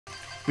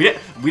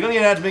We don't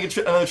even have to make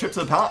another trip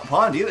to the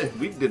pond either.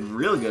 We did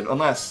really good.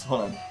 Unless,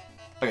 hold on.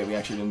 Okay, we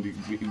actually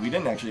didn't. We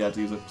didn't actually have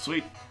to use it.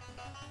 Sweet.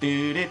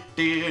 Give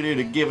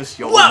us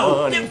your money.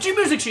 Whoa! 50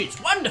 music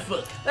sheets.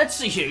 Wonderful. Let's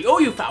see here. Oh,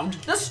 you found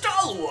the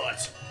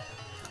Stalwart.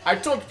 I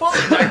told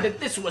P.15 that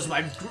this was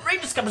my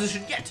greatest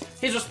composition yet.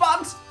 His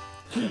response?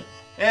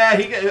 Yeah,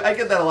 I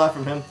get that a lot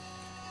from him.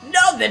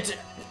 Now that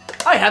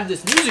I have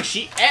this music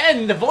sheet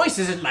and the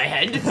voices in my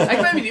head, I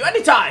can play with you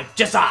anytime.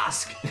 Just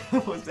ask.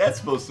 What's that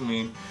supposed to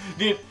mean,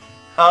 dude?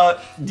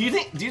 Do you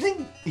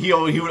think he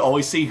would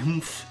always say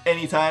 "humph"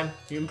 anytime?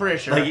 I'm pretty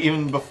sure. Like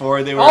even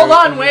before they were. Hold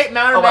on, wait,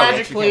 more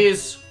magic,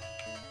 please.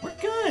 We're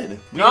good.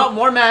 No,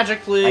 more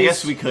magic, please. I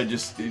guess we could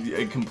just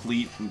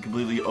completely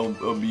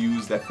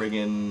abuse that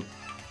friggin'.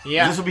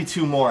 Yeah. This will be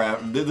two more.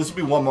 This will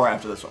be one more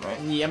after this one, right?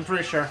 Yeah, I'm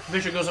pretty sure. I'm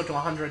pretty sure it goes up to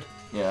 100.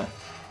 Yeah.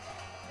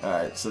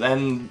 Alright, so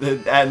then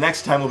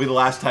next time will be the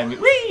last time.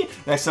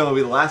 Next time will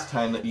be the last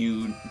time that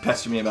you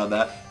pester me about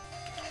that.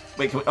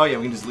 Wait, oh yeah,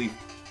 we can just leave.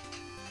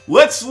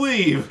 Let's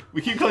leave.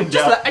 We keep going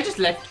down. I just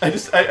left. I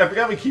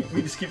forgot we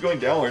just keep going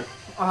downward.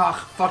 Ugh,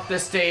 fuck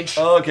this stage.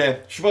 Oh,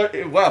 okay.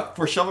 Wow,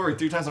 for shovelry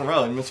 3 times in a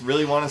row. You must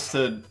really want us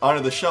to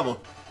honor the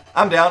shovel.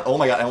 I'm down. Oh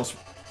my god, I almost.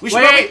 We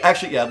should probably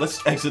actually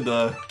let's exit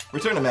the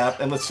return to map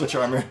and let's switch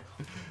armor.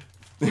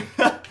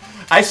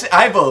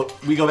 I vote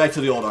we go back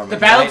to the old armor.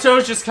 The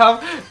Battletoads just come.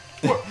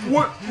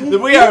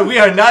 We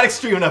are not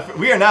extreme enough.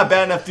 We are not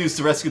bad enough dudes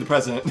to rescue the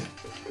president.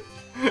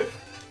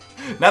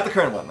 Not the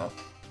current one though.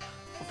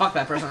 Fuck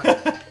that person.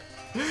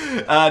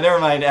 Never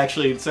mind.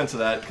 Actually, censor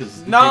that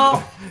because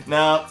no.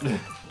 No.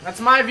 That's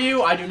my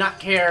view. I do not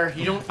care.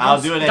 You don't. I'll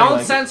do it anyway.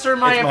 Don't censor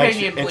my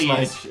opinion,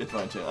 please. It's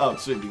my channel. Oh,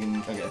 sweet. You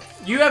can. Okay.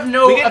 You have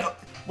no.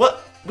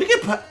 We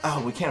could put.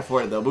 Oh, we can't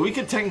afford it though. But we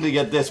could technically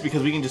get this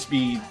because we can just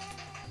be.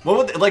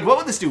 What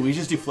would this do? We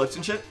just do flips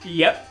and shit.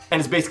 Yep. And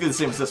it's basically the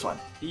same as this one.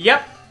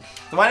 Yep.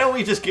 So why don't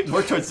we just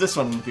work towards this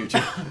one in the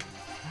future?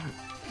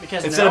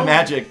 Because instead of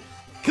magic,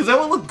 because that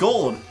would look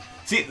gold.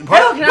 See, look,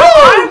 now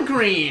I'm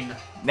green.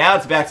 Now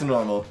it's back to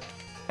normal,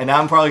 and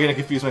now I'm probably gonna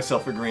confuse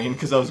myself for green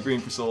because I was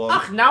green for so long.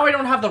 Ugh, now I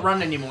don't have the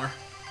run anymore.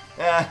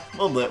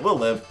 We'll live. We'll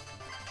live.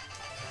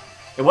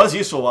 It was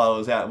useful while it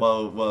was at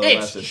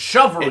it's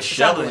shoveling. It's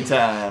shoveling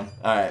time.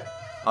 All right,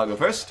 I'll go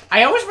first.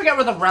 I always forget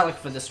where the relic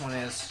for this one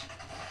is.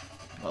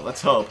 Well,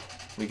 let's hope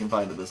we can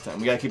find it this time.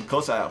 We gotta keep a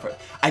close eye out for it.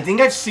 I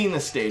think I've seen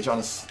this stage on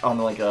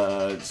like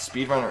a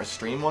speedrun or a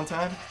stream one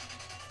time,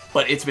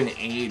 but it's been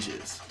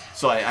ages,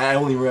 so I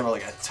only remember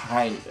like a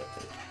tiny bit.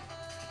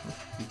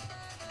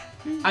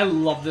 I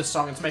love this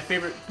song. It's my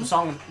favorite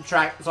song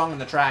on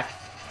the track.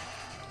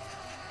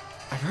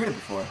 I've heard it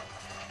before.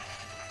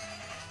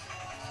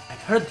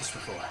 I've heard this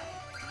before.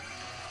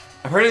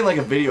 I've heard it in like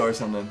a video or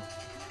something.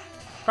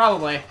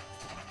 Probably.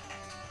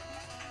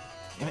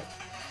 Damn it.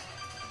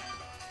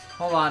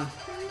 Hold on.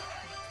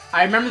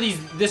 I remember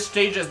this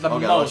stage as the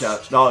most. Watch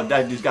out. No,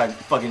 that dude's got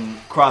fucking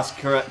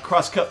cross-cut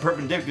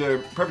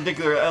perpendicular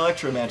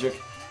electro magic.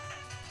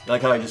 You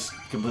like how I just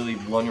completely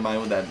blown your mind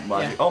with that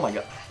logic? Yeah. Oh my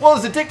god. Well,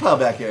 there's a dick pile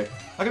back here.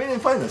 How come you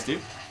didn't find this,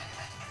 dude?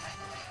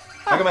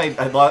 How come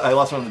I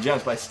lost one of the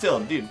gems, but I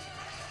still, dude.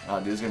 Oh,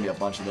 dude, there's gonna be a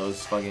bunch of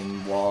those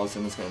fucking walls,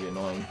 and it's gonna be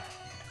annoying.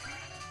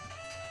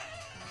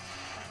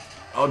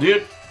 Oh,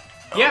 dude.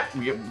 Yep.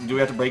 Do we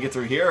have to break it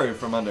through here or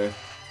from under?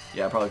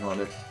 Yeah, probably from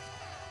under.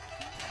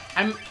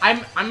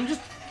 I'm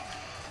just.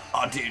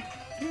 Oh, dude.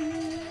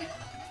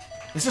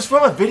 This is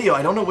from a video.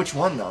 I don't know which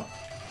one though.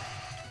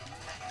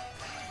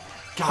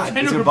 God,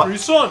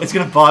 it's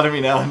gonna bother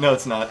me now. No,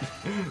 it's not.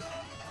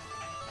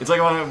 It's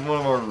like one of a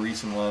more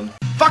recent one.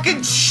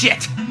 Fucking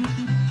shit!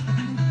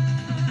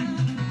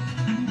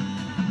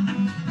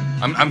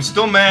 I'm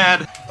still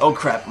mad. Oh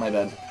crap, my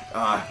bad.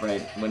 Ah,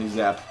 right. When he's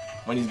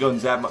going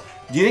zap.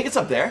 Do you think it's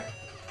up there?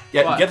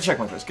 Yeah, what? Get the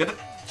checkpoint first. Get the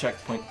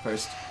checkpoint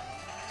first.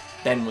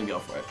 Then we go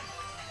for it.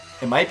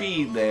 It might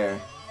be there.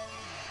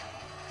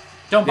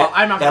 I'm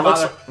not gonna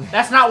bother.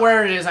 That's not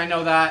where it is. I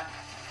know that.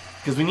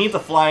 Because we need the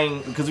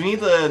flying. Because we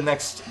need the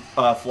next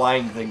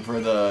flying thing for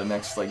the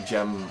next like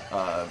gem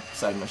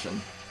side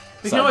mission.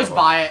 We can always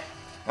buy it.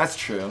 That's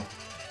true.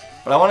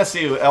 But I want to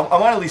see. I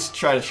want to at least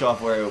try to show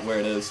off where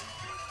it is.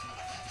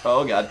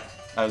 Oh god,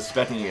 I was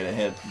expecting you to get a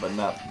hit, but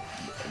not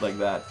like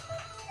that.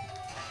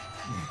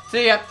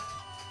 See ya.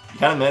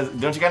 Don't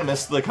you kind of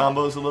miss the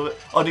combos a little bit?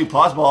 Oh, dude,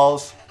 pause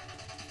balls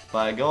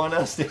by going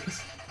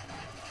downstairs.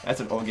 That's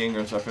an old Game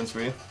Grumps reference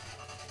for you.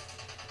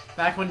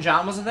 Back when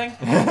John was a thing.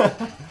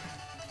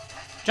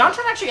 John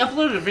Tron actually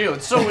uploaded a video.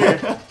 It's so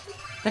weird.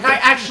 The guy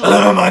actually.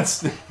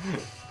 Months.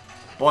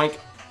 Boink.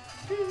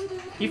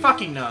 He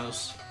fucking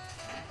knows.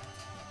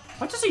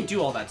 What does he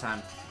do all that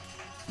time?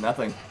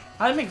 Nothing.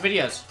 How do he make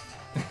videos?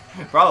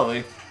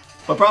 Probably.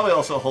 But probably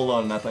also hold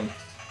on nothing.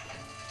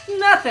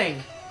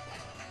 Nothing!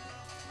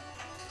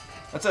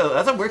 That's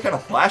a weird kind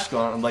of flash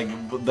going on, like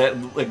that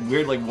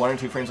weird 1 or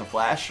 2 frames of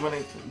flash when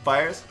it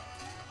fires.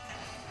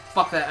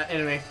 Fuck that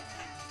enemy.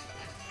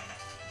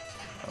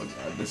 Oh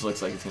god, this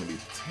looks like it's gonna be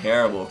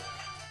terrible.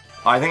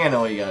 Oh, I think I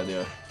know what you gotta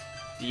do.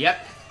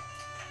 Yep.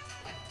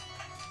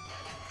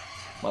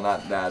 Well,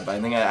 not that, but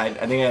I think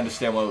I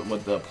understand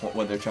what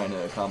they're trying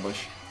to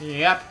accomplish.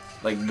 Yep.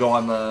 Like go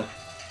on the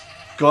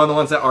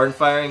ones that aren't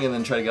firing, and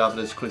then try to get off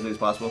it as quickly as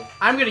possible.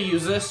 I'm gonna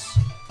use this.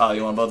 Oh,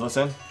 you want both of us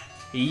in?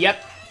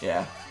 Yep.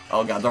 Yeah.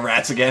 Oh god, the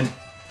rats again.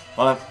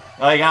 Hold on.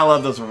 Oh, you gotta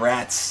love those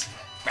rats.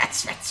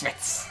 Rats.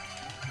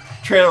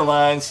 Trailer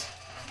lines.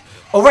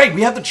 Oh right,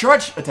 we have the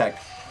charge attack.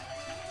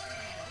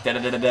 I kind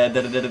of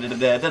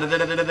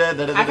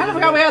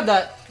forgot we had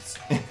that.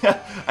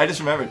 I just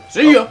remembered.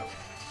 See ya.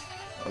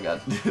 Oh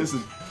god, this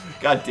is.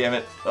 God damn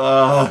it.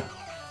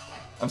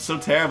 I'm so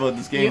terrible at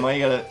this game. Why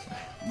you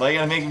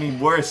gotta make me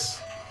worse?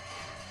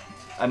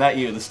 Not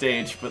you, the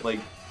stage, but like.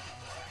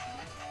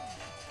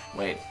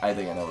 Wait, I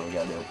think I know what we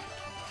gotta do.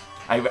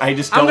 I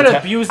just. I'm gonna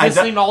abuse this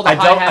thing all the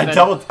high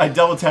heaven. I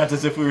double tapped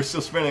as if we were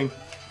still spinning.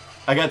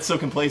 I got so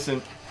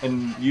complacent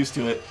and used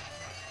to it.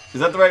 Is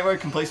that the right word?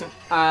 Complacent?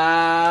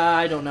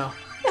 I don't know.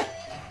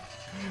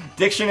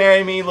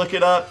 Dictionary me, look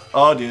it up.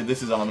 Oh, dude,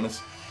 this is ominous.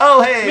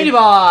 Oh, hey! Mini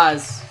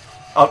boss!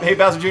 Oh, hey,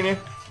 Bowser Jr.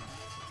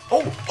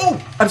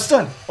 Oh, I'm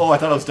stunned. Oh, I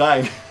thought I was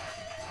dying.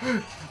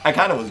 I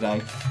kind of was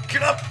dying.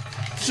 Get up!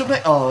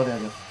 Oh, there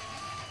we go.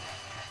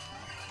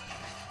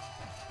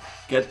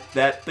 Get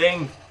that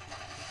thing.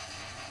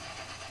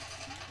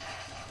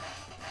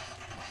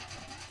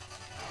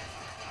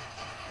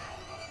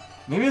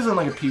 Maybe it's in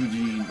like a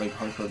PUBG like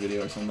hardcore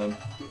video or something.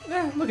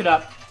 Look it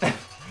up.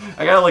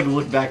 I gotta like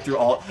look back through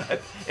all.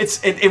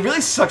 It really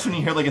sucks when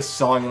you hear like a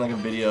song in like a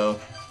video,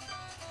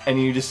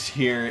 and you just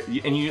hear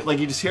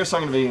you just hear a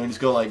song in a video and you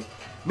just go like,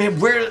 man,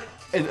 where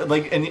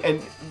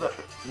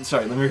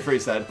sorry, let me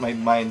rephrase that. My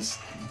mind's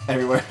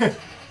everywhere.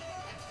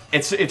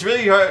 It's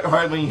really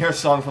hard when you hear a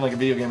song from like a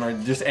video game or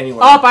just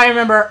anywhere. Oh, I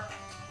remember.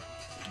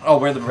 Oh,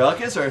 where the relic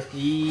is, or?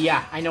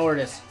 Yeah, I know where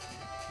it is.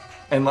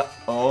 And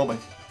oh my.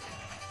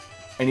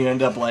 And you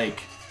end up like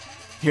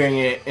hearing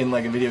it in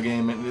like a video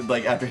game, and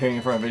like after hearing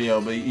it from a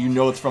video, but you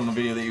know it's from the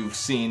video that you've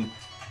seen,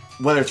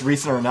 whether it's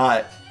recent or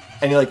not.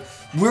 And you're like,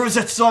 where was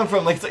that song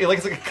from? Like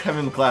it's like a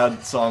Kevin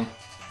MacLeod song.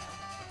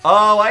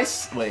 Oh,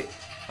 wait.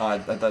 I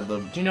thought the.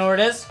 Do you know where it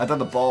is? I thought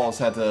the balls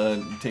had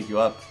to take you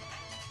up.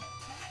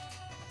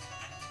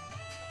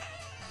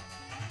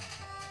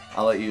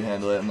 I'll let you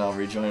handle it, and I'll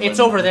rejoin. It's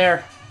over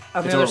there,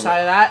 on the other side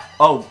of that.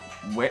 Oh,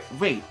 wait.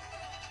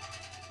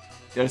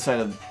 The other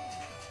side of.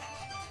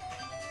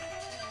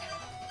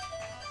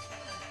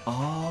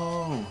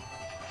 Oh,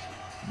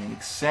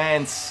 makes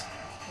sense.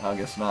 I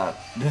guess not.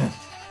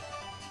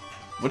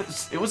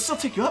 It would still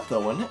take you up though,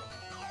 wouldn't it?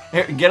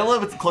 Here, get a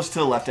little bit closer to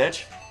the left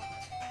edge.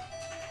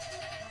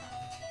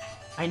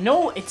 I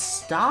know it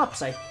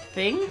stops. I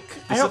think.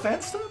 Does the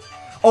fan stop?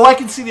 Oh, I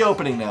can see the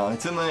opening now.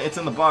 It's in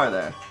the bar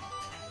there.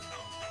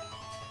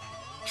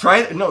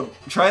 Try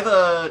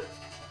the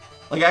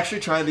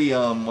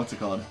what's it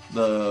called?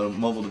 The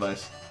mobile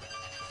device.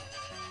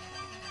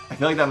 I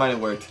feel like that might have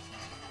worked.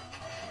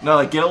 No,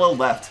 like get a little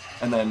left,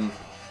 and then,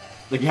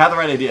 like you have the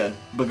right idea,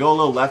 but go a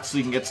little left so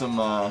you can get some,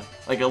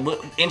 like a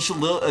little inch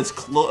as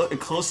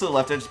close to the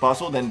left edge as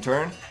possible. Then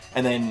turn,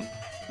 and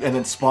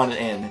then spawn it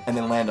in, and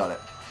then land on it.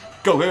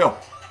 Go. Oh,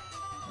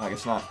 I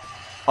guess not.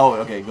 Oh,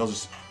 okay. Go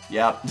just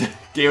yeah,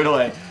 gave it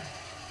away.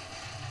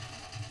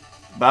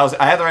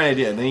 But I had the right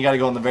idea. Then you got to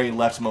go on the very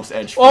leftmost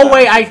edge. Oh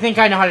wait, I think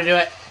I know how to do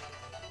it.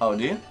 Oh,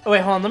 do you? Oh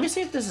wait, hold on. Let me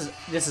see if this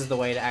is the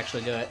way to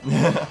actually do it.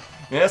 Yeah,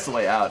 that's the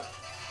way out.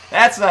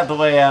 That's not the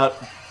way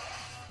out.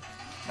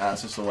 Nah,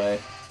 it's just the way.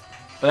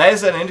 But that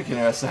is an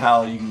indicator as to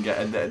how you can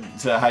get,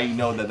 to how you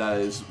know that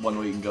is one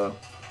way you can go.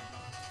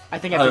 I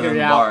think I figured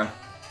it out.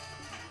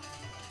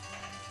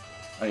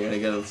 Oh, you gotta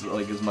get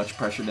like as much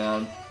pressure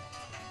down.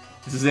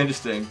 This is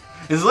interesting.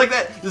 This is like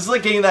that. This is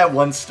like getting that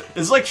one. This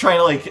is like trying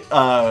to like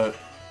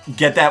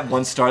get that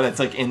one star that's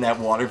like in that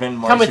water vent in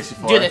Mario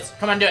 64. Do this.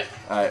 Come on, do it.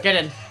 All right. Get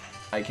in.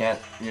 I can't.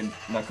 You're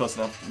not close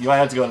enough. You might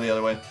have to go the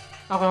other way.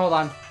 Okay, hold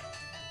on.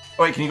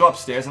 Oh, wait, can you go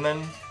upstairs and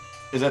then?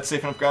 Is that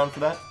safe enough ground for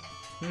that?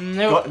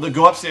 No.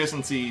 Go upstairs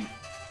and see.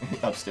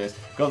 Upstairs.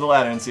 Go up the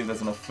ladder and see if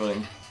there's enough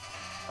footing.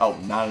 Oh,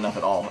 not enough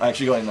at all.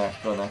 Actually, go in there.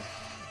 Go in there.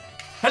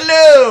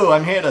 Hello!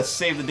 I'm here to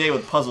save the day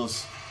with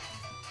puzzles.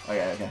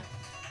 Okay.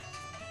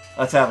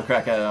 Let's have a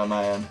crack at it on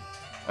my end.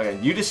 Okay,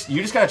 you just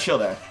gotta chill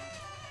there.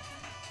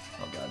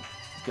 Oh god.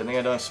 Good thing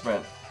I don't have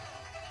sprint.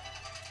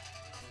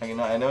 I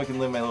know I can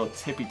live my little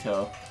tippy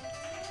toe.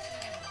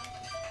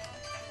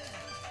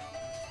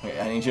 Okay,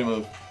 I need you to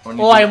move.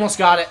 Oh, I almost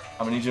got it.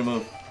 I'm gonna need you to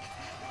move.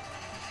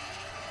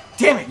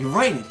 Damn it, you're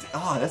right.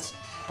 Oh, that's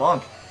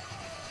bonk.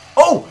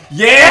 Oh,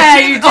 yeah!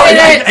 You did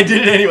it! I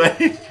did it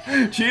anyway.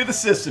 Cheer the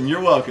system,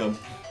 you're welcome.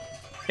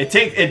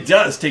 It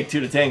does take two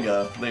to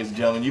tango, ladies and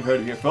gentlemen. You've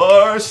heard it here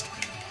first.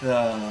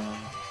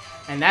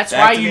 And that's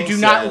why you do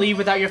not leave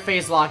without your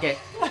face locket.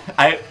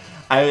 I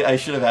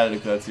should have had it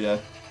equipped, yeah.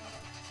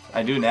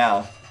 I do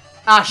now.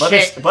 Ah,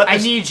 shit. I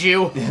need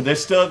you. Yeah,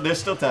 there's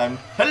still time.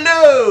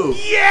 Hello!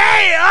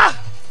 Yeah!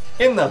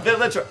 In the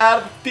village or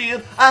out of the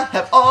field, I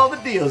have all the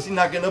deals you're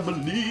not gonna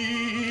believe.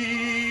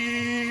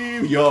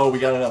 Yo, we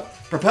got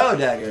enough. Propeller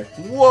dagger.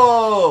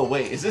 Whoa,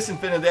 wait, is this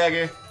Infinite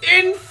Dagger?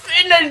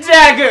 Infinite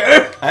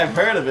Dagger! I've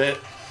heard of it.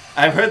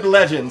 I've heard the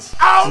legends.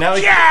 Oh, so now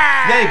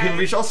yeah! Now you can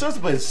reach all sorts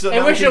of places. So I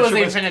now wish we it can was the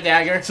traverse- Infinite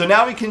Dagger. So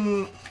now we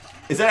can...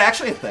 Is that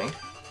actually a thing?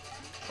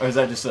 Or is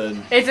that just a...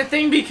 It's a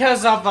thing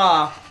because of,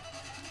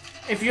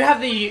 if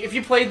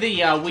you play the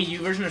Wii U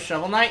version of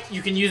Shovel Knight,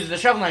 you can use the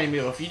Shovel Knight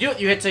amiibo. If you do it,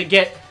 you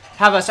get to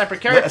have a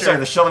separate character. Sorry,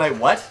 the Shovel Knight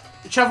what?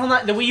 Shovel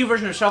Knight, the Wii U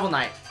version of Shovel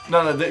Knight.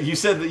 No, you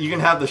said that you can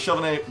have the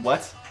Shovel Knight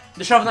what?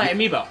 The Shovel Knight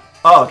amiibo.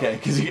 Oh, okay.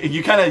 Because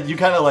you kind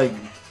of like...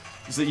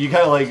 So you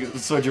kind of like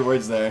sword your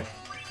words there.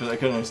 Because I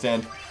couldn't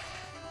understand.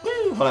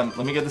 Woo, hold on,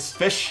 let me get this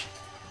fish.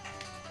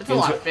 It's a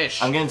lot of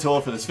fish. I'm getting too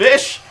old for this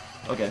fish.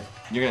 Okay,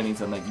 you're gonna need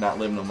to like not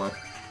live no more.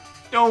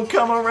 Don't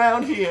come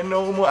around here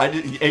no more.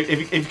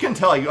 If you couldn't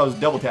tell, I was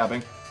double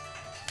tapping.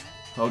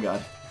 Oh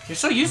god. You're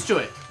so used to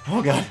it.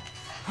 Oh god.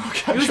 Oh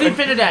god. Use the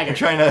Infinite Dagger. I'm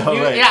trying to. Oh,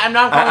 right. Yeah, I'm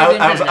not calling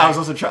the Infinite Dagger. I was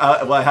also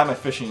trying. Well, I had my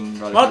fishing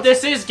rod. Well,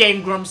 this is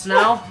Game Grumps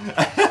now.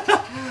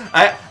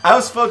 I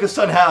was focused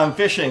on how I'm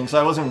fishing, so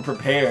I wasn't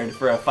prepared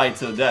for a fight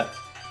to the death.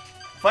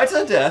 Fight to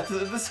the death.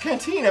 This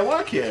canteen. I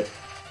work here.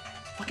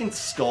 Fucking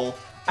Skull.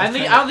 I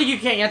don't think you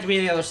can. You have to be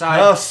on the other side.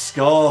 Oh,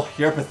 Skull,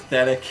 you're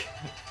pathetic.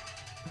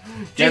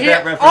 Get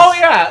that reference? Oh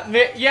yeah.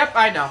 Yep,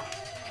 I know.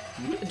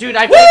 Dude,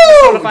 I played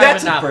Woo! Persona 5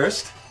 That's enough. a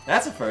first.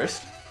 That's a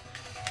first.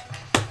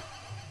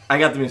 I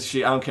got the music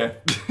sheet. I don't care.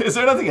 Is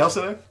there nothing else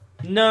in there?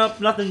 Nope,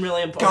 nothing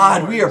really important.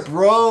 God, we are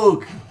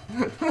broke.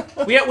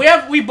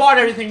 we bought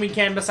everything we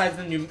can besides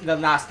the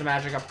last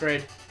magic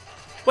upgrade.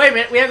 Wait a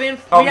minute, we have the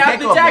Oh, we we have can't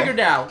the go up dagger there.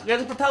 now. We have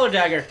the propeller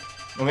dagger.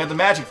 And we have the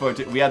magic for it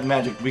too. We have the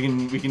magic. We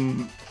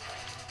can.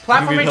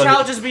 Platforming build it.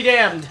 challenges be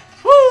damned.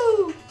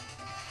 Woo!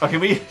 Oh, can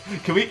we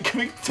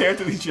tear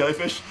through these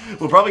jellyfish?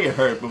 We'll probably get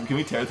hurt, but can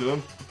we tear through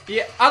them?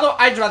 Yeah, although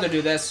I'd rather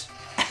do this.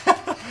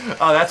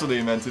 Oh, that's what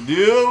they meant to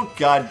do.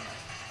 God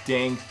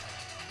dang.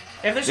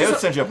 If there's They would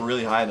just send you up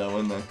really high though,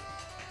 wouldn't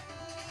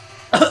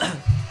they?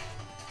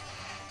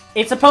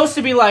 it's supposed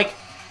to be like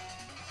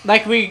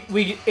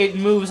it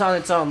moves on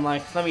its own.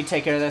 Like, let me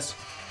take care of this.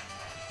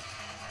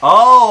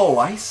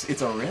 Oh,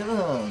 it's a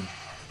rhythm.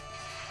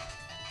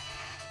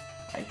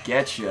 I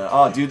get you.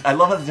 Oh, dude, I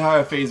love how the Tower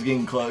of Fate is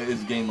getting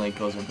like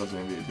closer and closer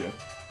in view too.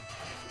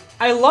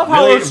 I love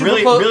how Really, we're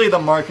super close. really the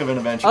mark of an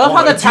adventure. I love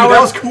how the dude, tower-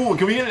 that was cool.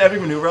 Can we get an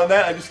epic maneuver on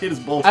that? I just hate his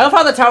bullshit. I love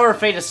how the Tower of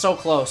Fate is so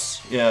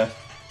close. Yeah.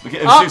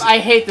 Okay, Oh, I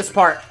hate this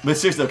part. but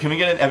seriously, though, can we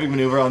get an epic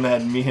maneuver on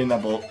that? Me hitting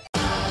that bolt.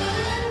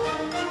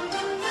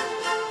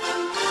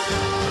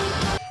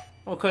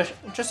 Oh, gosh,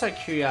 just out of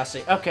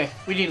curiosity. Okay,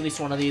 we need at least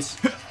one of these.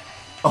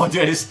 Oh,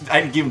 dude,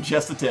 I give him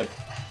just the tip.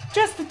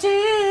 Just the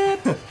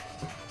tip.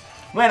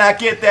 When I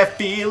get that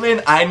feeling,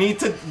 I need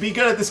to be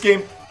good at this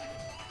game.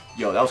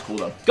 Yo, that was cool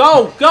though.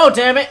 Go,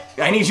 damn it.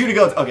 I need you to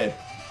go. Okay,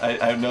 I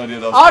have no idea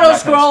that was Auto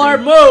that kind of scroller,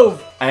 screen.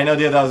 move. I had no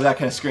idea that was that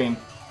kind of screen.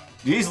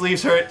 Do these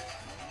leaves hurt?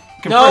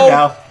 Confirm No.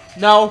 now.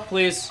 No,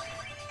 please.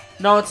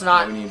 No, it's No,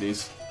 not. we need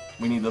these.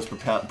 We need those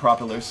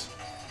propellers.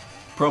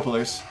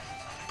 Propellers.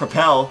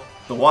 Propel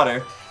the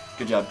water.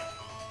 Good job.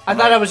 I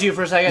thought that was you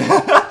for a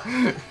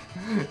second.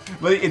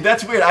 But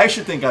that's weird. I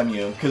should think I'm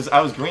you, because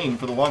I was green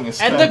for the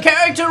longest And time. the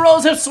character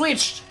roles have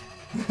switched.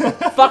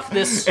 Fuck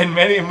this. In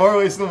more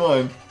ways than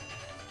one.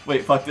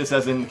 Wait, fuck this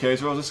as in the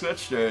character roles are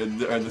switched? Or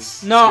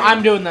this... No, screen?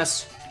 I'm doing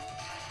this.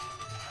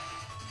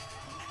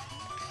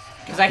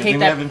 Because I hate We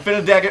that. have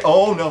Infinite Dagger.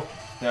 Oh, no.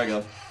 There I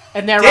go.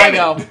 And there Damn I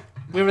go. it.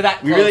 We were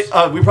that We close.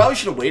 really... we probably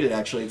should have waited,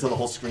 actually, until the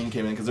whole screen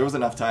came in, because there was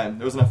enough time.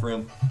 There was enough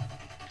room.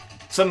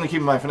 Something to keep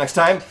in mind for next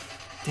time.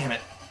 Damn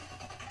it.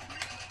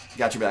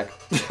 Got your back.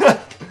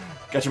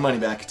 Got your money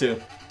back,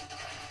 too.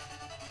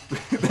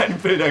 That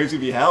Infinite Dagger's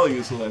gonna be hell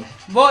useful then.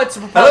 Well, it's a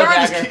propeller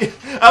I dagger.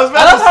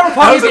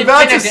 was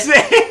about to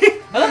say...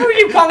 I love how we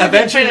keep calling it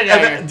the Infinite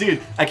Dagger.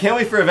 Dude, I can't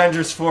wait for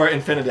Avengers 4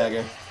 Infinite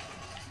Dagger.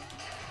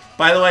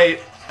 By the way,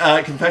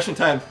 confession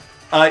time.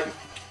 I'm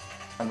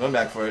going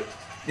back for it.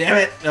 Damn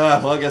it!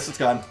 Well, I guess it's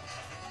gone.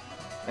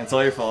 And it's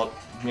all your fault,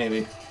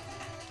 maybe.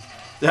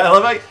 Yeah, I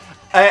love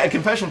like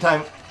confession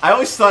time. I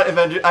always thought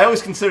I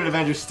always considered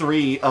Avengers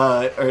 3,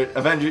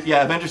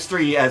 Avengers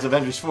 3 as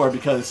Avengers 4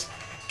 because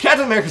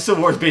Captain America: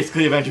 Civil War is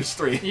basically Avengers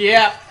 3.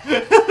 Yeah.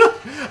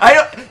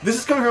 This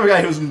is coming from a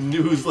guy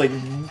who's like.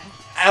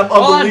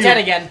 Well, I'm dead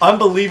again.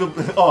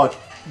 Unbelievable. Oh,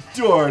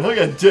 darn, I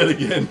got dead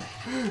again.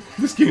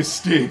 This game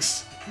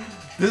stinks.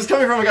 This is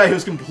coming from a guy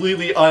who's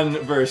completely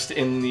unversed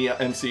in the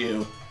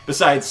MCU,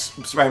 besides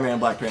Spider-Man and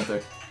Black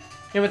Panther.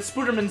 Yeah, but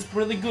Spooderman's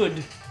really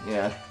good.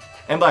 Yeah,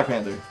 and Black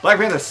Panther. Black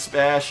Panther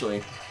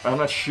especially. But I'm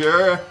not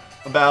sure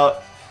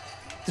about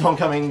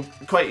Homecoming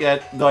quite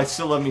yet, though I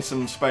still love me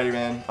some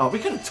Spider-Man. Oh, we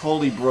could have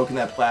totally broken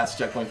that blast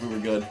checkpoint if we were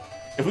good.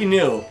 If we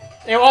knew.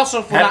 And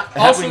also, Had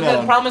we the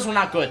known. problem is we're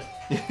not good.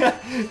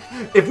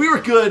 If we were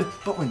good,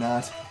 but we're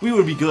not, we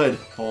would be good.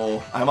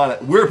 Oh, I'm on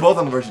it. We're both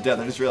on the verge of death.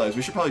 I just realized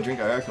we should probably drink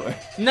our Aircore.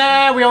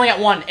 Nah, we only got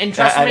one. And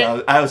trust I me,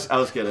 know. I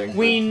was kidding.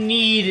 we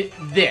need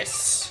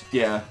this.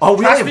 Yeah. Oh,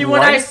 we Trust only me have when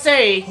one? I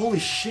say. Holy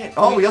shit.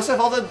 Oh, we also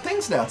have all the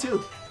things now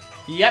too.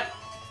 Yep.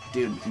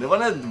 Dude,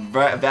 what a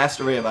vast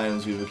array of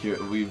items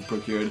we've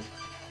procured.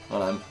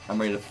 Hold on, I'm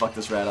ready to fuck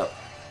this rat up.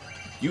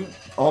 You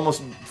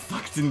almost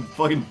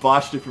fucking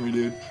botched it for me,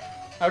 dude.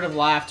 I would have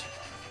laughed.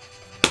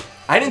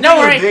 I didn't Don't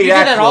think worry, it would be you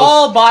that did it close.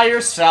 all by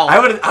yourself.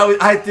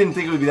 I didn't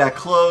think it would be that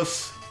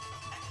close.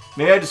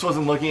 Maybe I just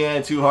wasn't looking at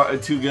it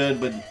too good,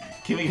 but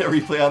can we get a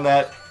replay on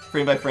that,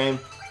 frame by frame?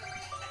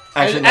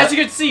 Actually, as you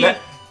can see,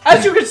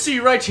 as you can see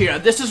right here,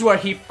 this is where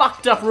he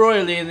fucked up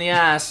royally in the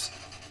ass.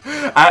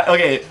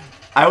 Okay,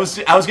 I was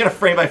gonna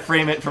frame by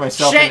frame it for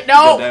myself. Shit,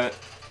 no! Goddammit.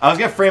 I was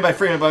gonna frame by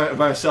frame it by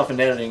myself in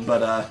editing,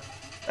 but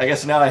I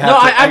guess now I have. No,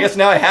 I guess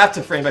now I have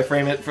to frame by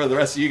frame it for the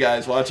rest of you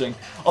guys watching.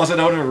 Also,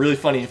 that would have been really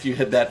funny if you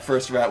hit that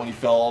first rat when you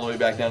fell all the way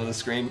back down to the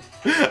screen.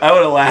 I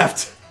would have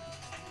laughed.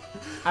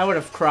 I would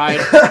have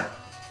cried.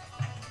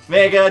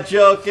 Make a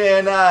joke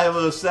and I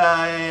will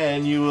sigh,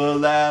 and you will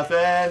laugh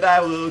and I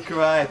will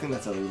cry. I think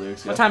that's how the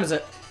lyrics go. What time is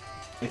it?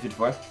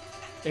 8:54.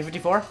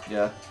 8:54?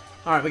 Yeah.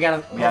 All right, we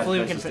gotta. Hopefully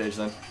we can finish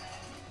the stage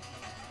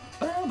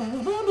then.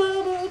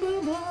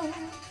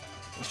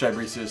 Let's try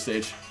breeze through the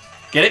stage.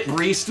 Get it?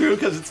 Breeze through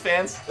because it's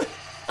fans.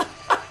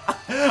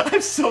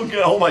 I'm so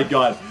good. Oh my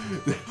god.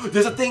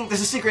 There's a thing.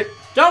 There's a secret.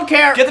 Don't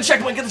care. Get the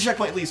checkpoint. Get the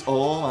checkpoint at least.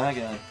 Oh my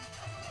god.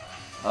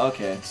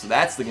 Okay, so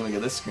that's the gimmick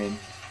of this screen.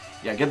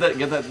 Yeah, get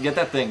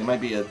that thing. It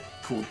might be a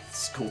cool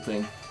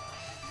thing.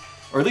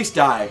 Or at least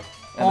die.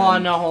 Hold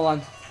on, no, hold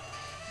on.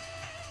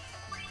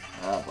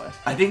 Oh boy.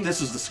 I think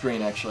this is the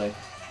screen actually.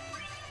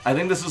 I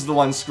think this is the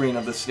one screen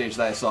of this stage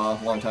that I saw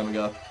a long time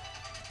ago.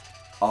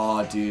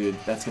 Oh dude,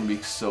 that's gonna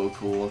be so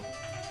cool.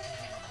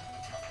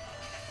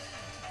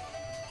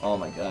 Oh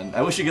my god.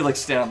 I wish you could like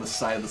stand on the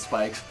side of the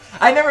spikes.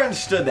 I never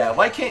understood that.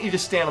 Why can't you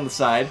just stand on the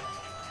side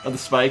of the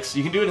spikes?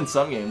 You can do it in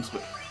some games,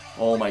 but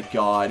oh my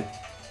god.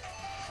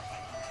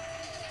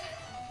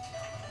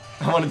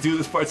 I want to do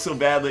this part so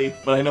badly,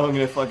 but I know I'm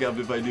gonna fuck up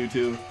if I do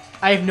too.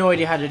 I have no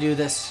idea how to do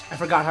this. I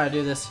forgot how to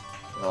do this.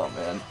 Oh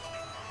man.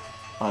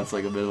 Oh, it's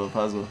like a bit of a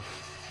puzzle.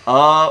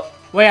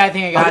 Wait, I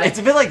think I got it. It's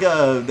a bit like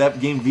that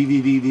game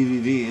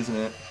VVV, isn't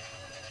it?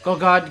 Go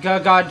God, go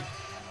God.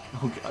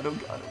 Oh god, oh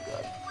god, oh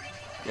god.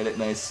 Get it,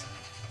 nice.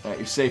 Alright,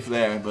 you're safe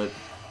there, but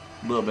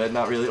a little bit,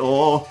 not really.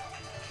 Oh!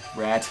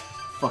 Rat.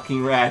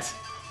 Fucking rat.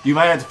 You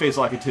might have to face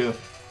lock it too.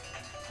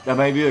 That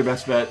might be your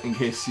best bet in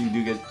case you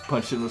do get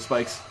punched in the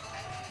spikes.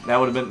 That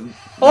would have been...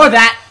 Or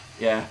that!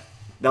 Yeah.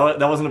 That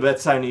wasn't a bad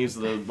time to use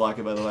the block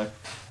it, by the way.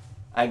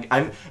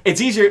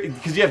 It's easier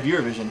because you have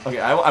viewer vision. Okay,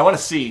 I want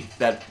to see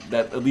that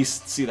at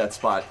least see that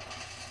spot.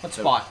 What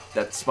spot?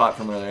 That spot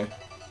from earlier.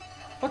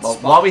 What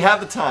spot? While we have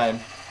the time,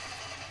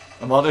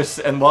 and while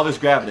there's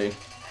gravity.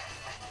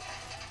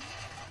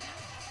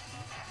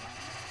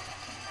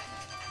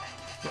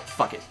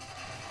 Fuck it.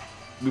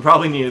 We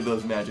probably needed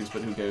those magics,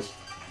 but who cares?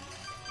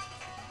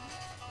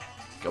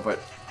 Go for it.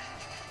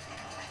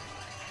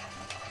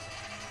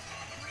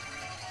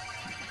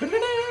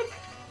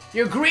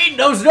 Your greed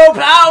knows no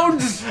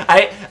bounds!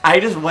 I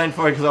just went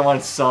for it because I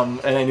wanted some,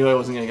 and I knew I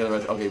wasn't gonna get the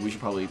rest. Okay, we should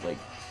probably like,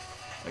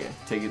 okay,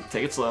 take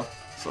it slow.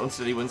 Slow and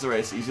steady wins the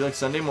race. Easy like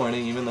Sunday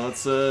morning, even though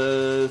it's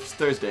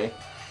Thursday.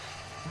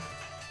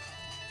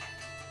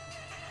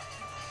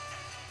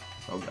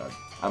 Oh god,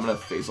 I'm gonna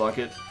phase lock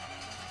it.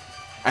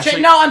 Actually,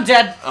 Shit, no, I'm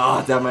dead.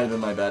 Oh, that might have been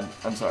my bad.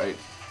 I'm sorry.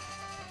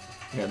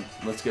 Here,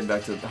 let's get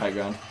back to the high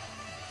ground.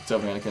 It's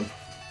over, Anakin.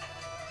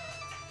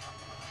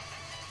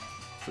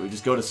 So we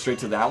just go straight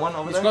to that one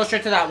over there? Let's go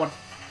straight to that one.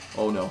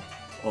 Oh no.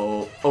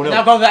 Oh no.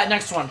 Now go to that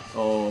next one.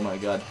 Oh my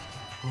god.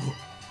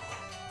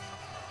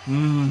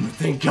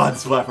 Thank god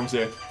this platform's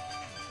here.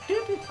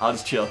 I'll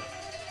just chill.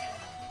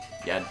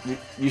 Yeah,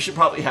 you should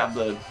probably have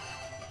the...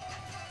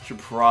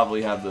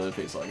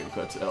 face lock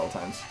equipped at all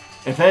times.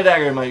 Infinite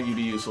Dagger might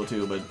be useful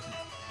too, but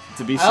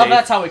to be safe... Oh,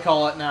 that's how we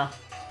call it now.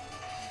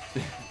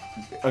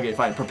 Okay,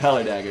 fine.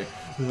 Propeller Dagger.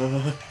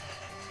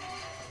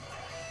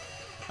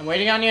 I'm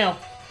waiting on you.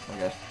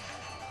 Okay.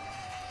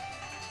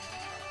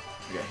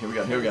 Okay, here we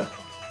go, here we go.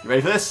 You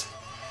ready for this?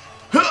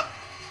 What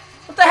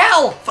the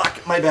hell?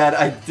 Fuck, my bad,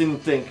 I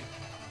didn't think.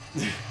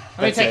 Let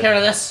me take care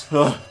of this.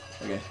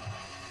 Okay.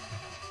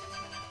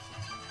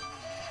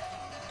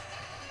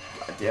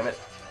 God damn it.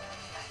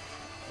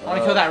 I want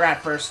to kill that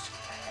rat first.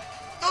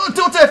 Oh,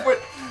 don't die for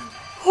it!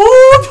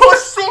 Oh, that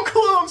was so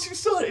close! You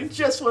saw it, it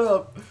just went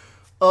up.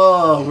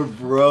 Oh, we're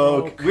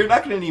broke. We're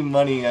not gonna need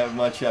money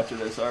much after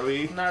this, are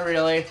we? Not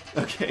really.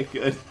 Okay,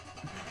 good.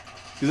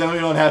 Because then we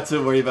don't have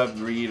to worry about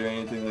greed or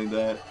anything like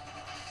that.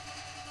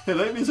 Hey,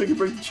 that means I can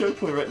break the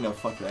checkpoint right now.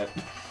 Fuck that.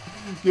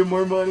 Get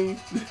more money.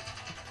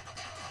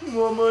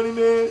 More money,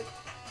 man.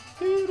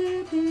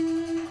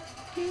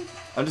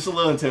 I'm just a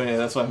little intimidated.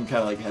 That's why I'm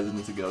kind of like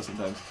hesitant to go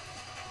sometimes.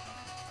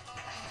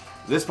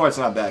 This part's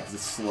not bad because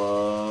it's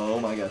slow. Oh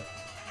my god.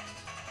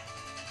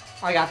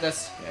 I got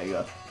this. Yeah, you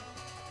go.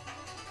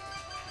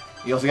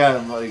 You also gotta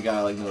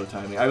like know the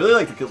timing. I really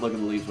like to look at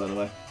the leaves, by the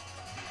way.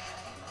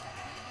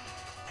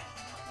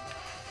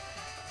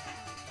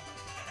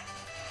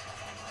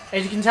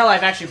 As you can tell,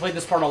 I've actually played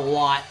this part a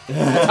lot.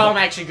 That's how I'm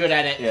actually good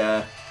at it.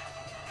 Yeah.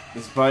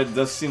 This part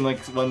does seem like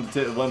one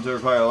to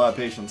require a lot of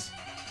patience.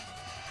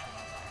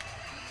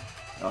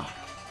 Oh.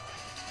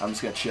 I'm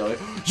just gonna chill it.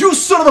 You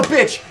son of a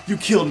bitch! You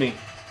killed me!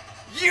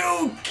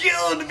 You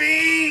killed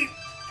me!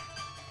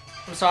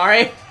 I'm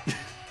sorry.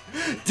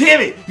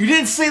 Damn it! You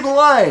didn't say the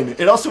line!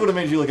 It also would have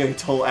made you look like a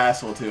total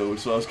asshole, too, which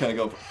is what I was kind of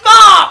going for.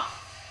 Ah!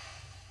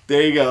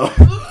 There you go.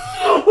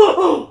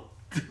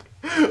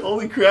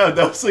 Holy crap,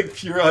 that was like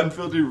pure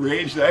unfiltered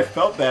rage. I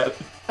felt that.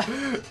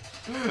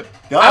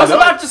 God, I was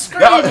about to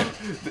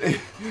scream!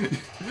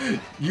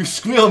 You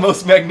squeal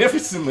most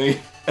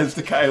magnificently, as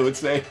the Kaya would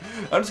say.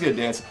 I'm just gonna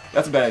dance.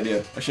 That's a bad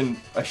idea. I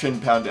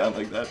shouldn't pound down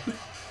like that.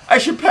 I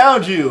should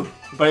pound you,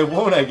 but I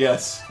won't, I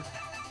guess.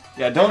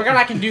 Yeah, don't. I forgot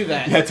I can do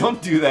that. Yeah,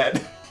 don't do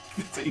that.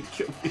 That's how you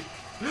kill me.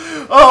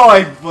 Oh,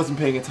 I wasn't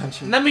paying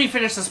attention. Let me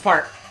finish this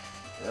part.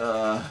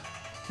 I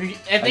think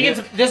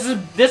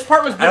this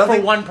part was meant for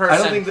one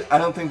person. I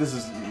don't think this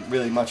is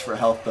really much for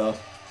health though.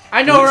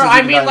 I know.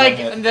 I mean, like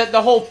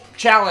the whole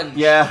challenge.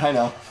 Yeah, I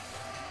know.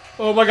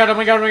 Oh my god! Oh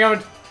my god! Oh my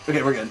god!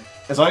 Okay, we're good.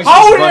 As long as you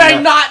how did I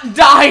not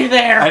die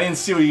there? I didn't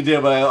see what you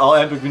did, but I'll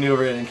epic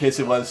maneuver it in case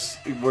it was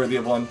worthy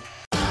of one.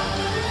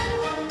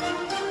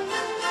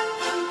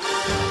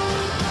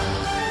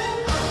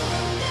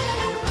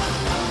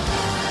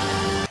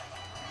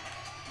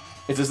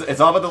 It's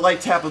all about the light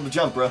tap of the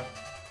jump, bro.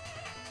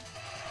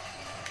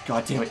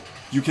 God damn it.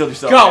 You killed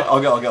yourself. Go!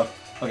 Okay, I'll go.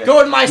 Okay.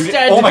 Go in my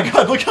stead! Oh my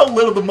god, look how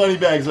little the money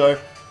bags are.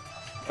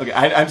 Okay,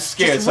 I'm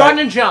scared. Just run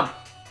and jump.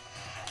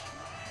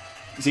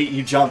 See,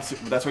 you jumped.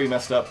 That's where you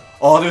messed up.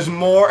 Oh, there's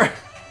more.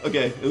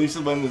 Okay, at least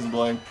the wind isn't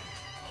blowing.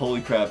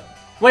 Holy crap.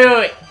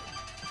 Wait.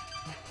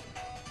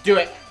 Do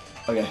it.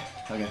 Okay.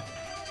 I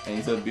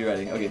need to be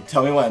ready. Okay,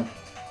 tell me when.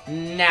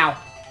 Now.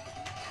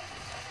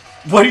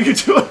 What are you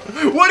doing?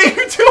 What are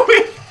you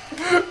doing?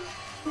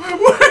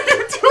 What are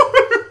you doing?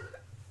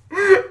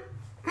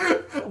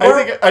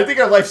 I think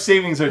our life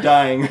savings are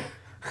dying.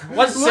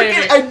 What's Look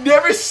saving? I've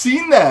never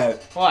seen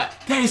that. What?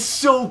 That is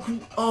so.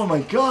 Oh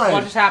my god.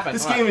 What just happened?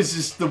 This What? game is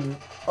just the.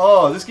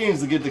 Oh, this game is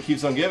the gift that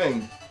keeps on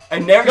giving. I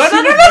never. No.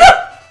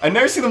 I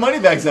never seen the money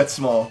bags that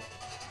small.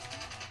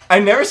 I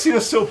never seen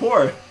us so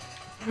poor.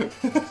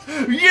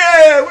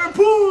 Yeah, we're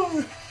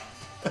poor.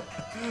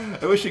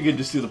 I wish you could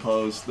just do the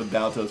pose, the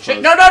Baltos pose.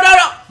 Shit, no!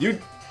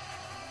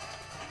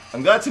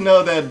 I'm glad to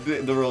know that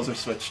the rules are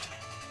switched.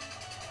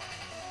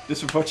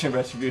 Disproportionate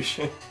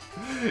retribution.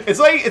 It's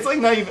like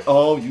not even.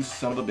 Oh, you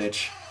son of a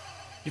bitch!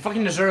 You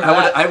fucking deserve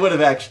that. I would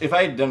have actually, if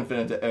I had done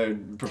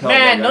propeller.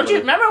 Man, don't you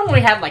remember when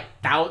we had like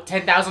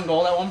 10,000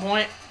 gold at one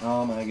point?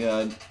 Oh my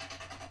god.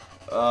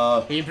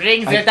 He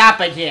brings it up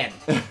again.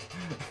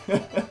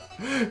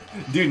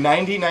 Dude,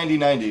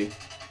 90.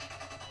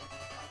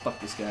 Fuck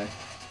this guy.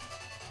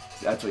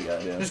 That's what you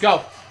gotta do. Just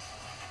go.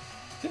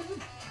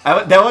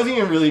 That wasn't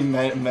even really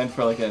meant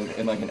for like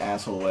in like an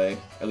asshole way.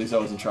 At least I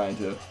wasn't trying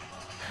to.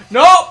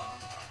 Nope.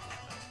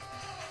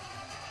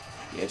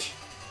 Bitch.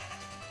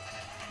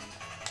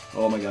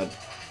 Oh my god.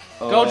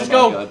 Go, just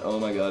go. God. Oh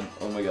my god.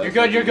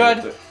 You're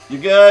good.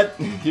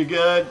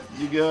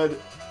 You're good.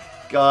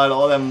 God,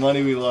 all that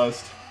money we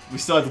lost. We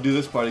still have to do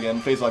this part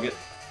again. Phase lock it.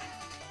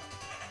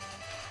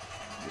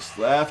 Just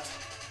left.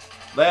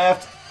 God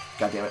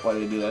damn it, why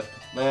did I do that?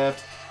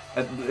 Left.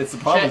 It's the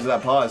problem is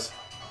that pause.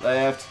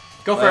 Left.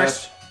 Go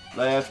first.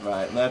 Left,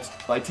 right,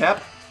 left. Light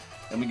tap.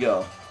 And we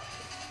go.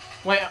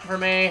 Wait for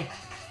me.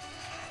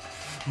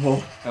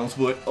 Oh, I almost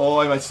blew it. Oh,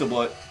 I might still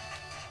blow it.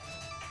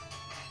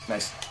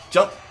 Nice.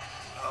 Jump.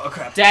 Oh,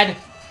 crap. Dead.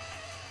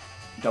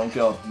 Don't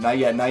go. Not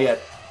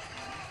yet.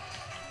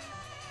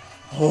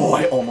 Oh,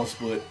 I almost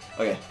blew it.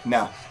 Okay,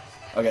 now.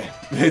 Okay,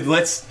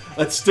 let's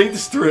think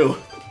this through.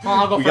 Well,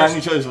 I'll go we first. got in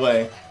each other's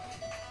way.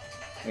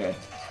 Okay.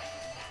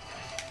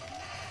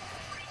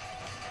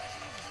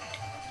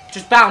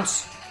 Just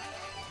bounce.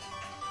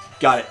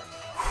 Got it.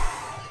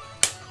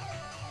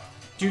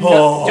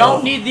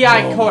 Don't need the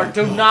eye core.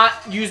 Do not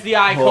use the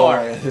eye core.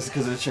 Oh, this is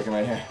because of the chicken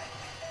right here.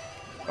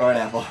 Or an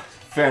apple.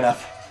 Fair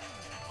enough.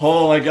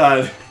 Oh my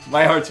god.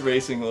 My heart's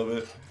racing a little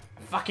bit.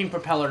 Fucking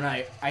Propeller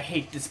Knight. I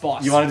hate this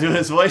boss. You want to do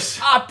his voice?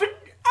 Our petite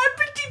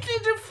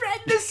friend,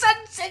 the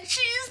sunset,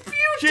 she is beautiful.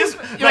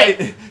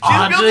 The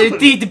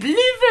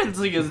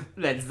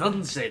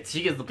sunset,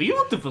 she is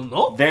beautiful,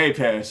 no? Very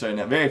Paris right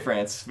now. Very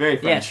France. Very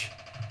French. Yes.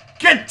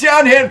 Get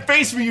down here and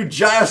face me, you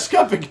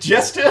gyroscopic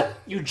jester!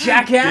 You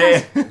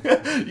jackass!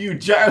 Yeah. You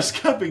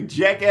gyroscopic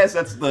jackass.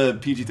 That's the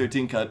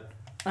PG-13 cut.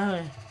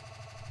 Oh,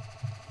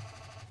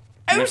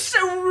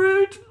 so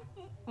rude!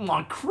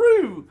 My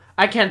crew!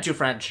 I can't do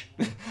French.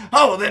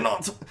 Oh, they're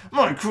not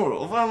my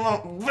crew.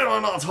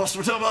 They're not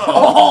hospitable.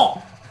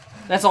 Oh,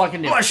 that's all I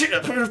can do. My ship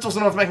is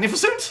not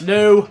magnificent.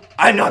 No.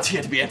 I'm not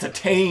here to be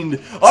entertained.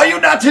 Are you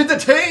not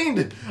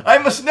entertained? I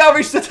must now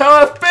reach the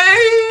Tower of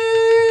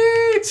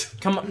Fate!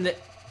 Come on.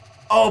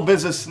 All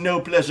business, no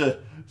pleasure.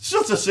 It's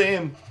just the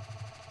same.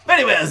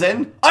 Anyways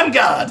then, on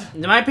guard.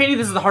 In my opinion,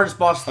 this is the hardest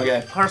boss.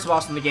 Okay. Hardest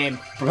boss in the game.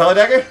 Propeller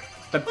dagger?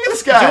 But look at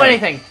this guy. Do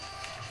anything.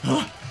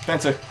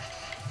 Fencer.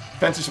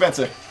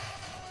 Spencer.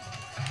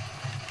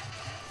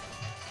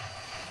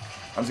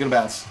 I'm just gonna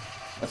bounce.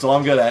 That's all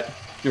I'm good at.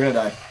 You're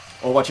gonna die.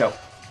 Oh, watch out.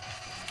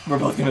 We're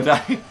both gonna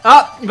die.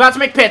 Oh, you're about to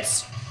make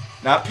pits.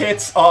 Not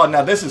pits. Oh,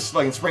 now this is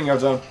fucking Spring Yard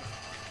Zone.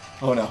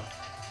 Oh no.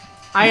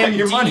 I am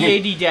your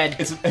DAD dead.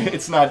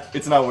 It's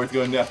not worth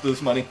going after this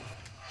money.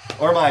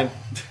 Or mine.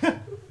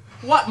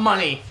 What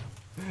money?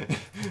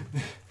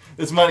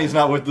 This money's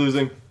not worth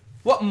losing.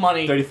 What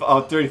money?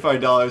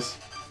 $35.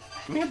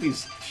 Can we have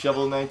these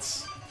shovel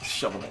knights?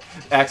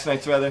 Axe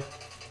knights, rather.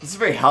 This is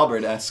very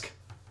halberd-esque.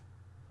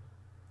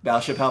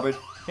 Battleship halberd?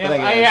 Yeah,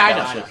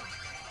 I know.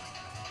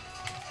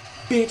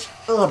 Bitch!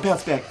 Oh,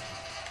 bounce back.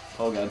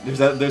 Oh god.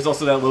 There's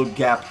also that little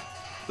gap.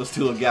 Those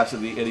two little gaps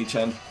at each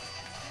end.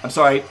 I'm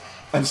sorry.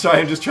 I'm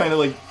just trying to,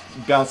 like,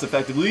 bounce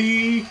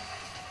effectively.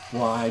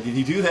 Why did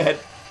he do that?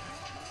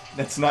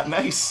 That's not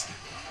nice.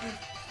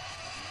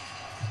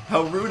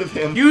 How rude of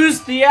him.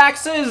 Use the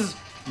axes!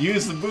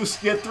 Use the boost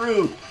to get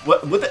through.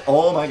 What the?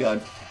 Oh my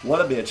god.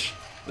 What a bitch.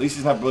 At least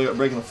he's not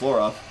breaking the floor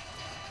off.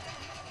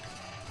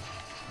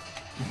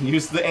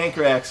 Use the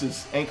anchor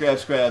axes. Anchor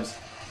abs crabs.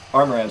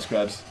 Armor abs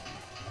crabs.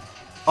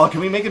 Oh,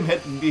 can we make him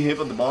be hit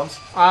with the bombs?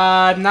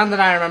 None that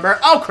I remember.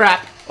 Oh,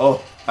 crap!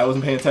 Oh, I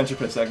wasn't paying attention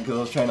for a second because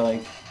I was trying to,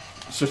 like,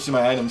 switch to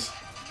my items.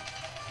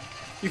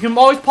 You can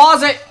always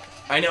pause it!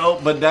 I know,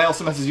 but that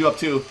also messes you up,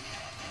 too.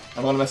 I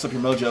don't want to mess up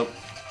your mojo.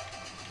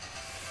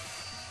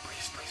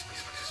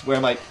 Please. Where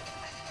am I?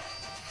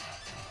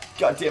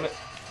 God damn it.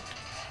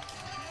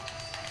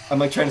 I'm,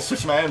 like, trying to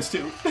switch my items,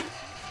 too.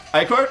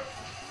 Icor?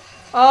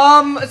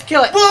 Let's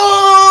kill it.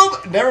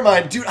 Boom! Never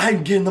mind, dude.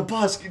 I'm getting the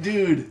bus,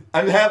 dude.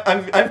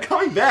 I'm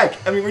coming back.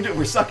 I mean,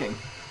 we're sucking.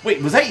 Wait,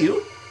 was that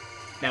you?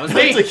 That was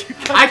me.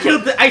 I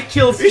killed Are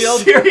you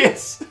Steeled.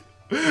 serious?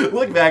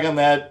 Look back on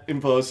that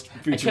in post.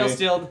 I killed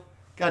Steeled.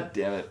 God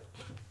damn it.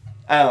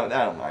 I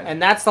don't mind. And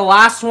that's the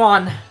last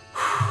one. Okay.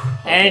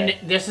 And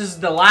this is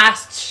the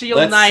last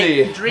Shield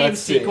Knight dream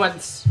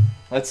sequence.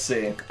 Let's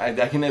see. I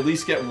can at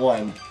least get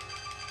one.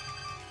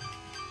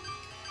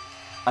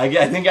 I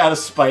think out of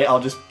spite, I'll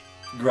just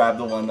grab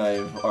the one that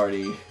I've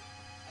already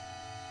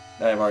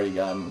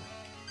gotten.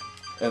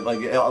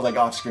 Like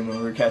off screen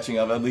when we're catching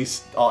up. At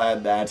least I'll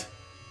add that.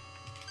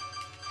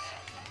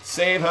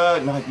 Save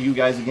her, not you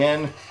guys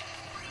again.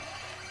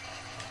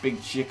 Big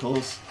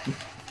chickles.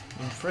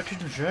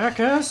 Frickin'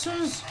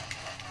 jackasses.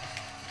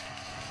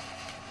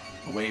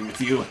 Away with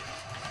you.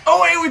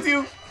 Away with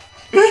you!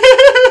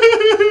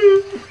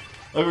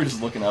 We were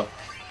just looking up.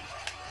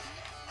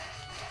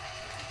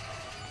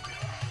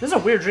 This is a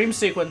weird dream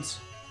sequence.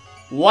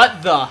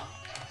 What the?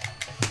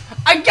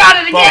 I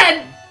got it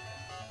again!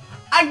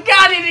 I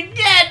got it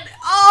again!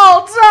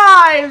 All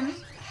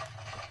times!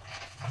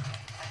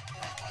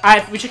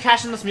 Alright, we should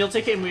cash in this meal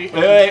ticket and we...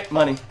 Wait,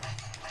 money.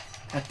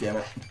 God damn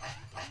it.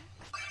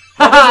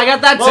 Haha, I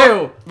got that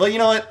too! Well, you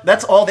know what?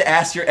 That's all the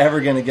ass you're ever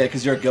gonna get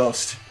because you're a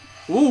ghost.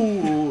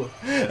 Ooh.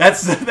 And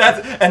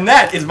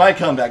that is my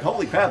comeback.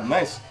 Holy crap,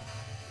 nice.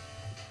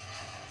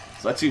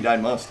 So that's who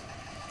died most.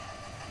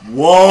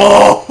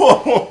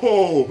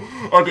 Whoa!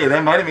 Okay,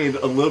 that might have made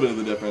a little bit of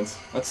the difference.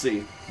 Let's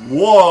see.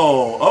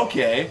 Whoa!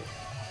 Okay.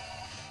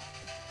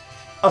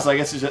 Oh, so I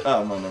guess it's just...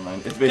 Oh, no, never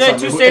mind. It's based on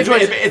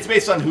it's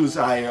based on who's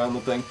higher on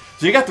the thing.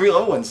 So you got 3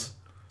 low ones.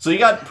 So you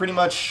got pretty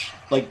much,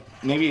 like,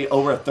 maybe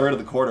over a third of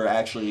the quarter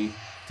actually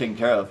taken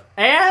care of.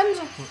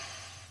 And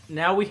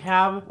now we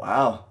have...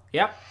 Wow.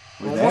 Yep.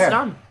 We're almost there.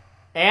 done.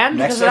 And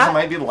next session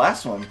might be the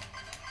last one.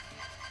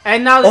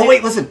 And now... Oh,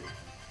 wait, listen.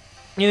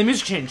 Yeah, the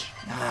music changed.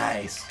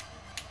 Nice.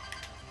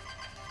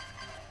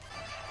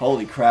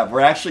 Holy crap,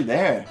 we're actually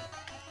there.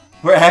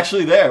 We're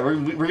actually there.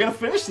 We're gonna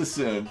finish this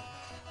soon.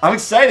 I'm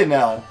excited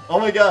now. Oh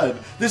my god.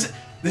 This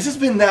has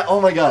been that, oh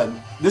my god.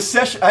 This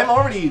session, I'm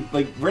already,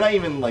 like, we're not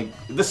even, like,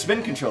 the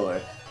spin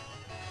controller.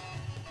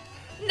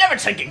 Never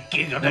take a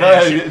gig on an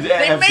airship.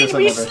 They made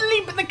me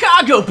sleep in the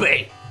cargo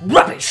bay.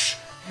 Rubbish.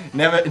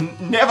 Never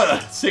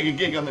take a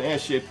gig on an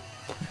airship.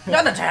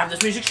 Now that I have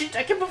this music sheet,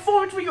 I can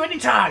perform it for you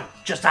anytime.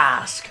 Just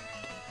ask.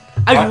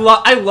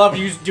 I love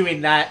you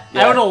doing that.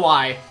 Yeah. I don't know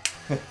why.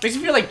 Makes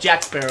me feel like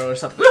Jack Sparrow or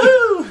something.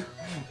 Woo!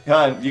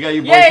 God, you got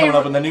your boy coming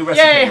up in the new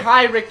recipe. Yay!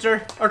 Hi,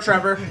 Richter or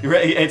Trevor.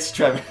 It's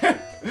Trevor.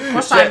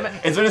 First time.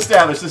 It's been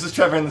established. This is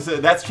Trevor, and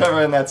that's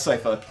Trevor, and that's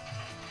Sypha.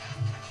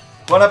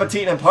 Bon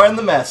appetit and pardon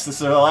the mess.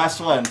 This is our last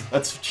one.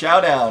 Let's chow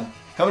down.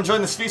 Come and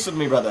join this feast with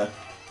me, brother.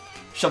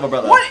 Shovel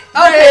brother. What?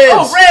 Okay.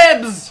 Oh,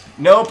 ribs.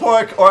 No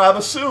pork or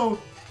abasu.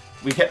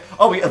 We can't.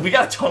 Oh, we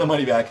got a ton of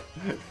money back.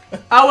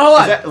 Oh,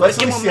 hold on. Let's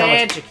see how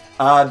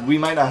much. We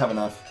might not have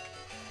enough.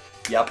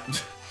 Yep.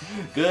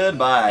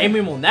 Goodbye. And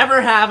we will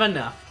never have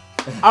enough.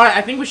 All right,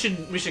 I think we should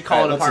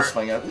call it apart. Let's just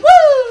swing it. Woo!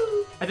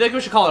 I feel like we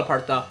should call it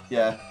apart though.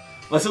 Yeah.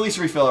 Let's at least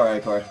refill our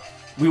Icor.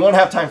 We won't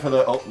have time for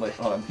the. Oh, wait,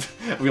 hold on.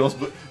 We almost.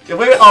 Wait,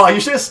 oh, you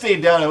should have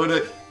stayed down. I would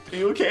have. Are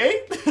you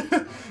okay?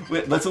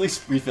 Wait, let's at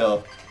least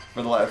refill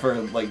for the last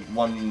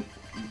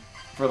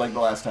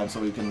time, so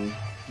we can.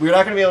 We're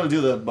not gonna be able to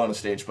do the bonus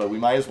stage, but we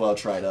might as well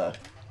try to.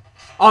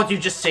 Oh, you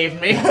just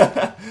saved me.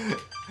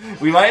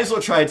 We might as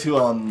well try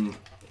to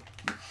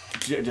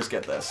just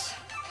get this.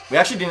 We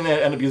actually didn't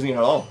end up using it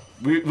at all.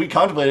 We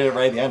contemplated it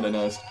right at the end, I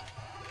noticed.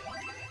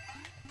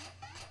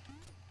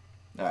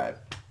 Alright.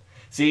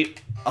 See,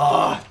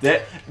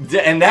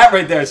 and that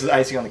right there is the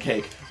icing on the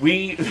cake.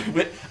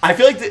 I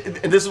feel like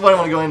this is what I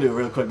want to go into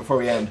real quick before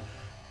we end.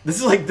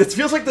 This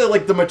feels like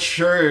the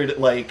matured,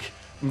 like,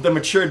 the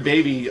matured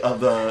baby of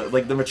the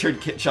the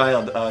matured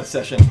child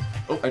session.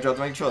 Oh, I dropped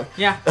my controller.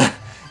 Yeah.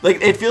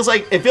 Like it feels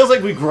like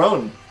we've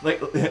grown.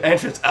 Like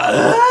entrance.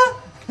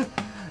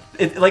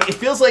 It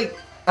feels like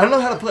I don't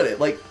know how to put it.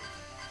 Like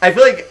I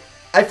feel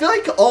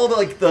like all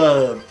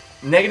the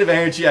negative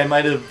energy I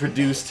might have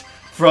produced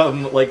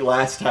from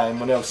last time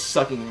when I was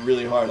sucking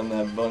really hard on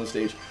that bonus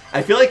stage.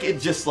 I feel like it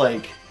just I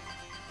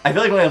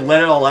feel like when I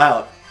let it all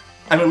out.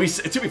 I mean,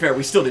 to be fair,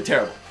 we still did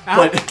terrible,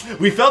 but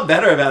we felt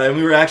better about it, and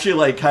we were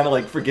actually kind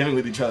of forgiving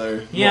with each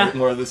other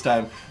more this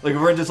time. Like we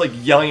weren't just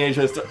yelling at each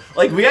other.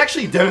 Like we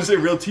actually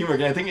demonstrated real teamwork,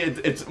 and I think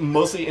it's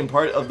mostly in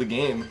part of the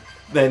game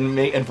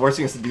than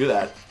forcing us to do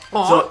that.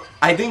 Aww. So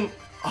I think,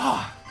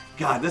 oh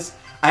god,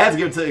 I have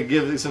to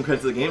give some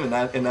credit to the game in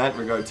that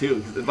regard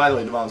too. By the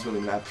way, the bomb's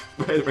moving map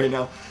right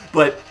now,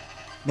 but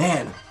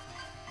man.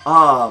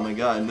 Oh my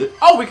god.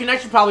 Oh, we can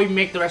actually probably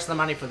make the rest of the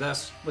money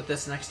with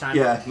this next time.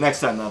 Yeah, next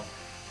time though.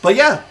 But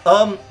yeah,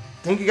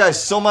 thank you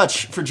guys so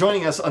much for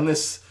joining us on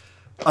this.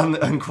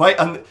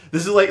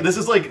 This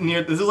is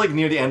near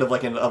the end of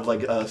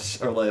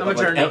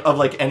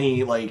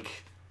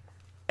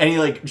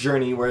any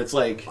journey where it's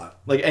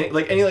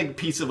any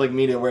piece of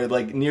media where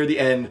near the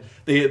end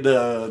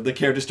the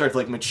character starts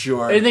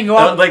mature and then go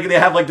up they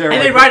have their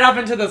and they ride off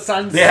into the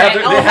sunset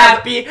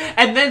happy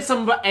and then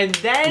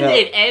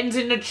it ends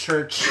in a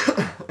church.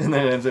 And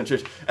then it ends in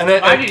church. And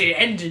then why did it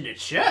end in a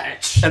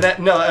church? And that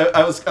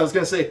I was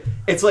gonna say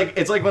it's like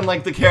when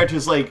the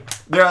characters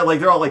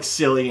they're all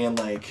silly and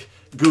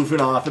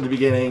goofing off in the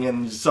beginning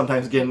and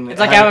sometimes getting... It's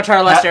like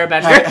Avatar Last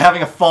Airbender.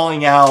 Having a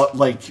falling out,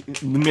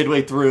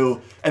 midway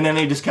through, and then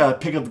they just kind of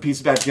pick up the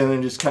pieces back together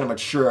and just kind of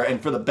mature and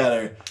for the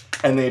better.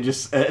 And they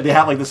just... they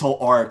have, this whole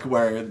arc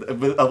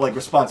of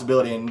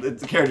responsibility and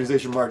the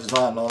characterization marches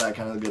on and all that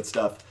kind of good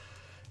stuff.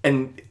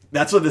 And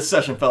that's what this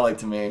session felt like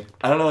to me.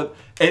 I don't know...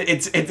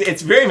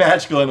 It's very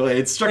magical in a way.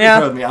 It struck a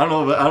chord with me. I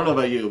don't know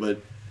about you,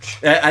 but...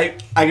 I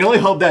can only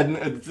hope that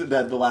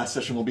the last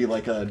session will be a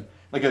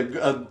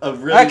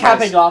really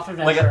capping off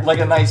adventure. Like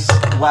a nice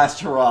last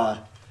hurrah.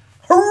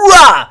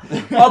 Hurrah!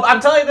 Well,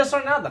 I'm telling you this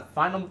right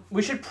now.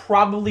 We should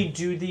probably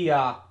do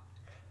the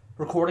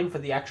recording for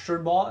the extra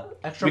boss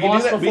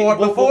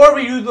before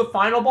we do the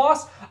final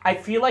boss. I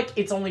feel like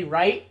it's only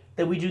right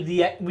that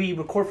we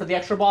record for the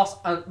extra boss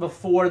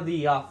before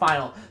the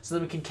final, so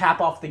that we can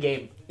cap off the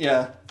game.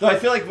 Yeah. No, I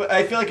feel like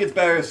it's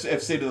better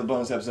if say to the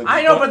bonus episode.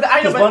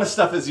 Because bonus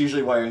stuff is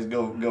usually why I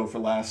go for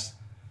last.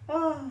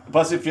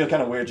 Plus, it feels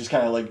kind of weird, just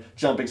kind of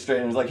jumping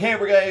straight and it's hey,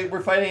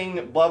 we're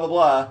fighting blah blah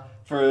blah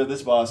for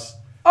this boss.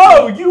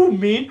 Oh, you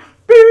mean?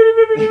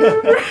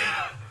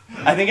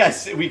 I think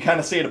we kind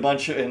of say it a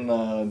bunch in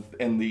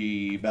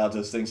the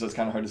Baltos thing, so it's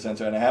kind of hard to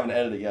censor, and I haven't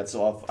edited it yet,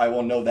 so I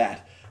won't know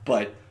that.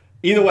 But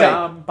either way,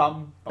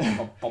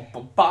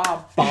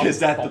 is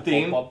that the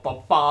theme?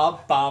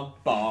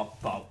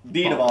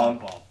 D-Devon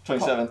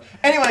 27.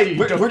 Anyway,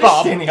 we're just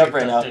standing up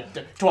right now.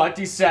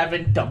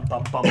 27.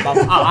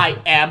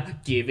 I am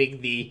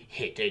giving the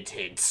hidden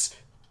hints.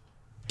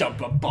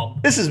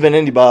 This has been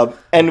Indie Bob,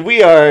 and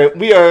we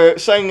are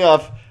signing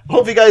off.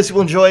 Hope you guys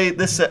will enjoy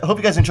this. Hope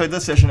you guys enjoyed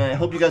this session, and I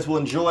hope you guys will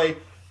enjoy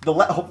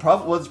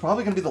it's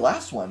probably going to be the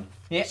last one.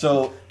 Yeah.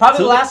 So probably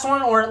the last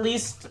one, or at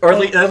least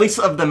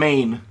of the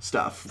main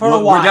stuff. For a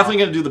while. We're definitely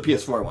going to do the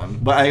PS4 one,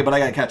 but I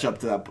got to catch up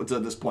to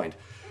this point.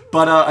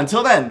 But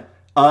until then,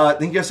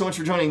 thank you guys so much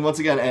for joining once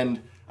again, and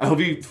I hope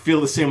you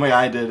feel the same way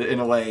I did in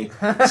a way.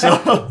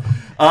 So,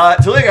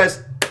 till later,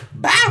 guys.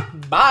 Bye.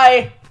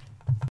 Bye.